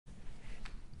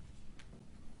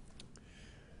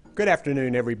Good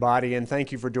afternoon, everybody, and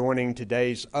thank you for joining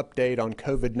today's update on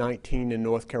COVID-19 in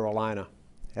North Carolina.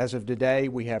 As of today,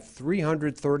 we have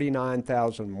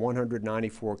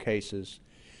 339,194 cases,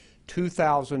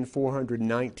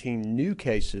 2,419 new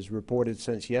cases reported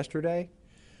since yesterday,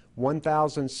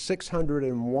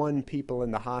 1,601 people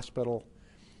in the hospital,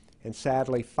 and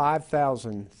sadly,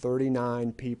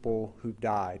 5,039 people who've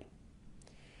died.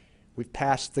 We've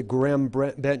passed the grim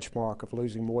benchmark of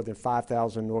losing more than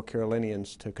 5,000 North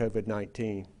Carolinians to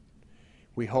COVID-19.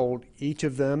 We hold each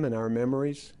of them in our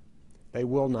memories. They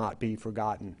will not be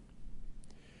forgotten.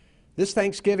 This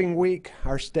Thanksgiving week,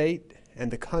 our state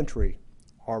and the country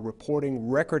are reporting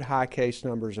record high case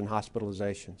numbers and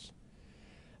hospitalizations.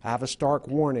 I have a stark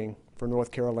warning for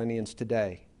North Carolinians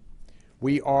today.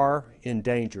 We are in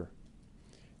danger.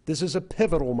 This is a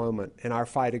pivotal moment in our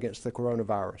fight against the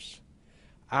coronavirus.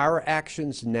 Our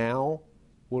actions now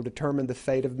will determine the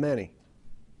fate of many.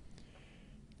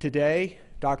 Today,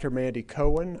 Dr. Mandy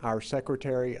Cohen, our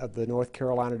Secretary of the North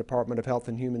Carolina Department of Health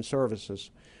and Human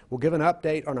Services, will give an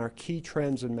update on our key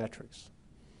trends and metrics.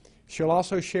 She'll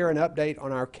also share an update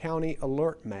on our county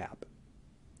alert map.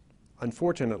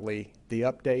 Unfortunately, the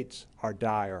updates are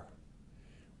dire.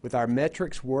 With our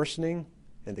metrics worsening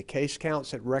and the case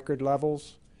counts at record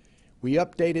levels, we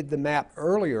updated the map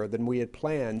earlier than we had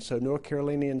planned so North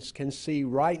Carolinians can see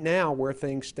right now where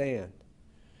things stand.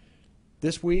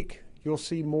 This week, you'll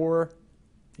see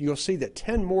that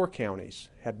 10 more counties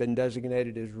have been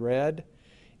designated as red,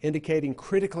 indicating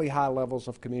critically high levels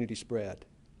of community spread.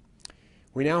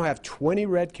 We now have 20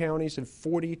 red counties and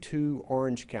 42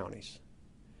 orange counties.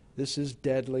 This is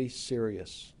deadly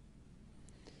serious.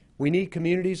 We need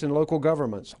communities and local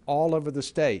governments all over the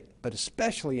state, but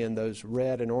especially in those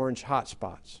red and orange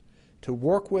hotspots, to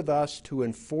work with us to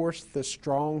enforce the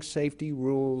strong safety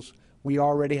rules we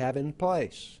already have in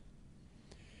place.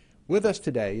 With us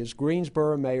today is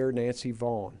Greensboro Mayor Nancy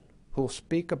Vaughn, who will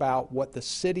speak about what the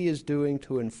city is doing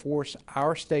to enforce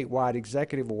our statewide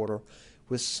executive order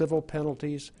with civil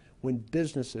penalties when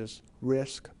businesses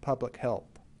risk public health.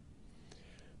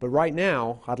 But right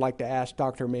now, I'd like to ask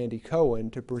Dr. Mandy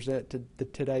Cohen to present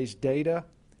today's data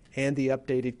and the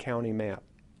updated county map.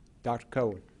 Dr.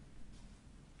 Cohen.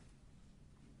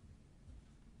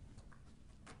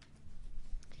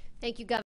 Thank you, Governor.